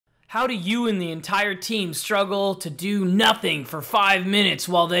How do you and the entire team struggle to do nothing for 5 minutes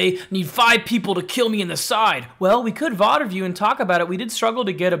while they need 5 people to kill me in the side? Well, we could VOD review and talk about it. We did struggle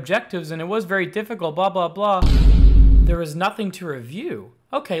to get objectives and it was very difficult, blah, blah, blah. There was nothing to review.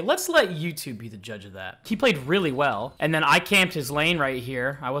 Okay, let's let YouTube be the judge of that. He played really well, and then I camped his lane right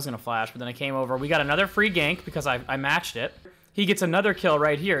here. I was gonna flash, but then I came over. We got another free gank because I matched it. He gets another kill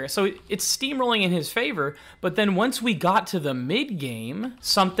right here. So it's steamrolling in his favor, but then once we got to the mid game,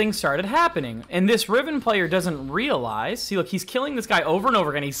 something started happening. And this Riven player doesn't realize, see look, he's killing this guy over and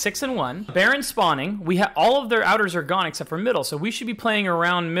over again. He's 6-1. Baron spawning, all of their outers are gone except for middle, so we should be playing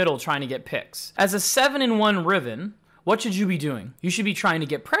around middle trying to get picks. As a 7-1 Riven, what should you be doing? You should be trying to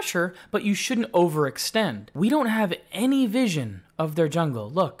get pressure, but you shouldn't overextend. We don't have any vision of their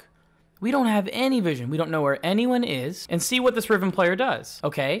jungle. Look. We don't have any vision. We don't know where anyone is. And see what this Riven player does,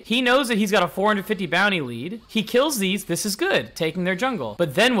 okay? He knows that he's got a 450 bounty lead. He kills these. This is good, taking their jungle.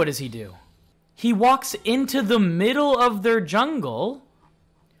 But then what does he do? He walks into the middle of their jungle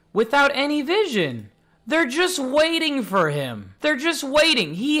without any vision. They're just waiting for him. They're just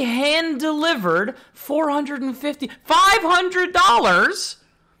waiting. He hand-delivered $500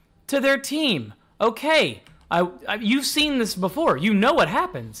 to their team. Okay. You've seen this before. You know what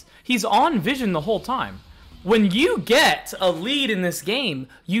happens. He's on vision the whole time. When you get a lead in this game,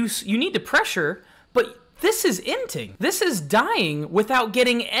 you need to pressure, but this is inting. This is dying without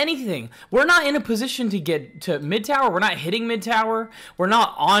getting anything. We're not in a position to get to mid tower. We're not hitting mid tower. We're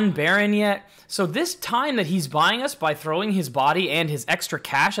not on Baron yet. So this time that he's buying us by throwing his body and his extra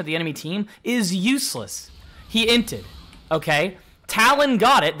cash at the enemy team is useless. He inted, okay? Talon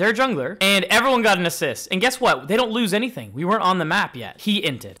got it, their jungler, and everyone got an assist. And guess what? They don't lose anything. We weren't on the map yet. He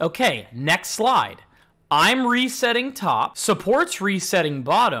inted. Okay, next slide. I'm resetting top. Support's resetting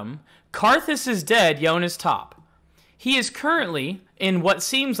bottom. Karthus is dead. Yone is top. He is currently in what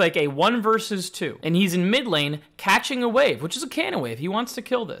seems like a 1 versus 2. And he's in mid lane catching a wave, which is a cannon wave. He wants to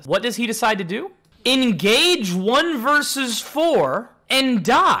kill this. What does he decide to do? Engage 1 versus 4 and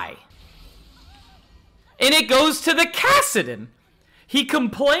die. And it goes to the Kassadin. He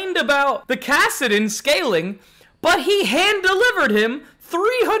complained about the Kassadin scaling, but he hand-delivered him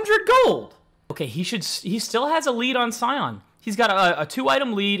 300 gold. Okay, he still has a lead on Sion. He's got a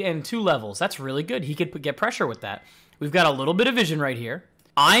 2-item lead and 2 levels. That's really good. He could get pressure with that. We've got a little bit of vision right here.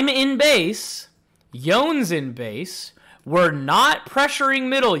 I'm in base. Yone's in base. We're not pressuring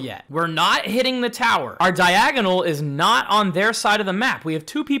middle yet. We're not hitting the tower. Our diagonal is not on their side of the map. We have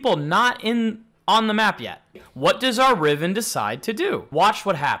 2 people not on the map yet. What does our Riven decide to do? Watch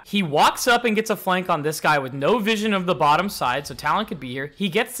what happens. He walks up and gets a flank on this guy with no vision of the bottom side, so Talon could be here. He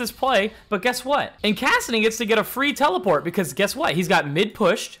gets this play, but guess what? And Kassadin gets to get a free teleport because guess what? He's got mid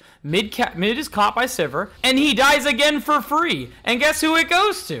pushed, mid is caught by Sivir, and he dies again for free. And guess who it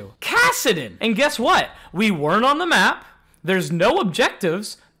goes to? Kassadin. And guess what? We weren't on the map. There's no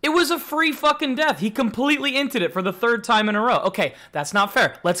objectives. It was a free fucking death. He completely inted it for the 3rd time in a row. Okay, that's not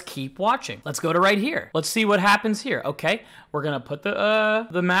fair. Let's keep watching. Let's go to right here. Let's see what happens here. Okay, we're gonna put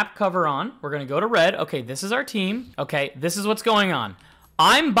the map cover on. We're gonna go to red. Okay, this is our team. Okay, this is what's going on.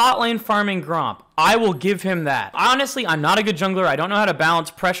 I'm bot lane farming Gromp. I will give him that. Honestly, I'm not a good jungler. I don't know how to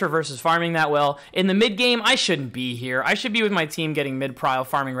balance pressure versus farming that well. In the mid game, I shouldn't be here. I should be with my team getting mid-prio,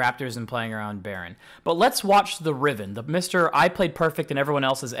 farming Raptors, and playing around Baron. But let's watch the Riven, the Mr. I played perfect and everyone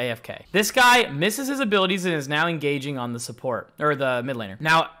else is AFK. This guy misses his abilities and is now engaging on the support, or the mid laner.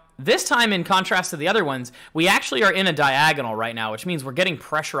 Now, this time, in contrast to the other ones, we actually are in a diagonal right now, which means we're getting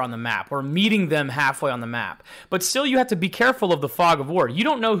pressure on the map. We're meeting them halfway on the map. But still, you have to be careful of the fog of war. You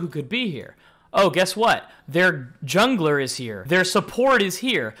don't know who could be here. Oh, guess what? Their jungler is here. Their support is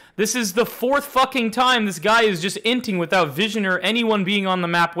here. This is the 4th fucking time this guy is just inting without vision or anyone being on the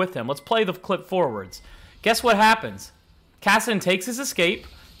map with him. Let's play the clip forwards. Guess what happens? Kassadin takes his escape.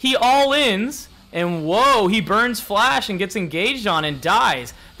 He all-ins. And whoa, he burns flash and gets engaged on and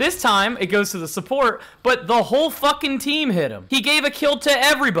dies. This time, it goes to the support, but the whole fucking team hit him. He gave a kill to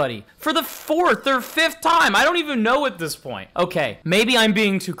everybody for the 4th or 5th time. I don't even know at this point. Okay, maybe I'm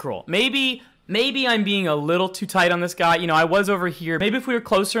being too cruel. Maybe I'm being a little too tight on this guy. You know, I was over here. Maybe if we were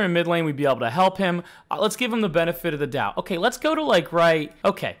closer in mid lane, we'd be able to help him. Let's give him the benefit of the doubt. Okay, let's go to like right.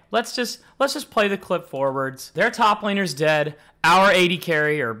 Okay, let's just play the clip forwards. Their top laner's dead. Our AD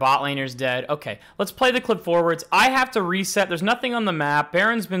carry or bot laner's dead. Okay, let's play the clip forwards. I have to reset. There's nothing on the map.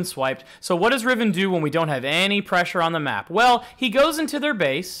 Baron's been swiped. So what does Riven do when we don't have any pressure on the map? Well, he goes into their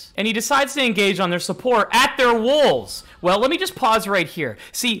base, and he decides to engage on their support at their wolves. Well, let me just pause right here.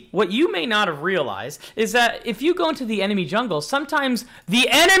 See, what you may not have realized is that if you go into the enemy jungle, sometimes the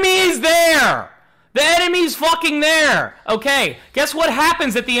enemy is there. The enemy's fucking there. Okay, guess what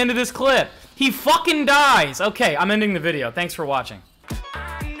happens at the end of this clip? He fucking dies. Okay, I'm ending the video. Thanks for watching.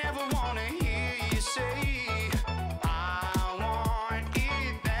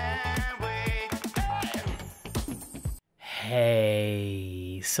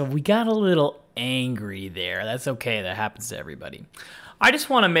 Hey, so we got a little angry there. That's okay, that happens to everybody. I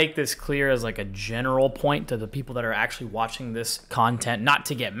just want to make this clear as like a general point to the people that are actually watching this content, not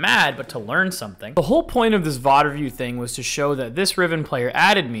to get mad, but to learn something. The whole point of this VOD review thing was to show that this Riven player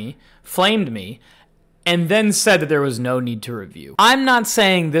added me, flamed me, and then said that there was no need to review. I'm not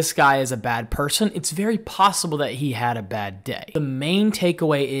saying this guy is a bad person. It's very possible that he had a bad day. The main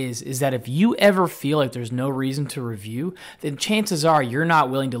takeaway is that if you ever feel like there's no reason to review, then chances are you're not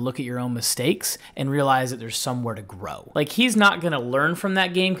willing to look at your own mistakes and realize that there's somewhere to grow. Like, he's not gonna learn from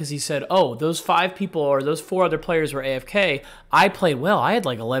that game because he said, oh, those 5 people or those 4 other players were AFK. I played well, I had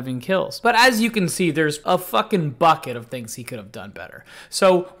like 11 kills. But as you can see, there's a fucking bucket of things he could have done better.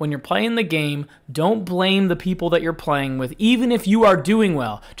 So when you're playing the game, don't blame the people that you're playing with, even if you are doing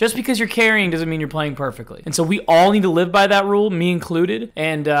well. Just because you're carrying doesn't mean you're playing perfectly. And so we all need to live by that rule, me included.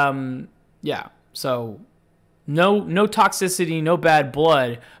 And yeah, so no toxicity, no bad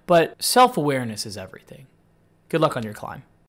blood, but self-awareness is everything. Good luck on your climb.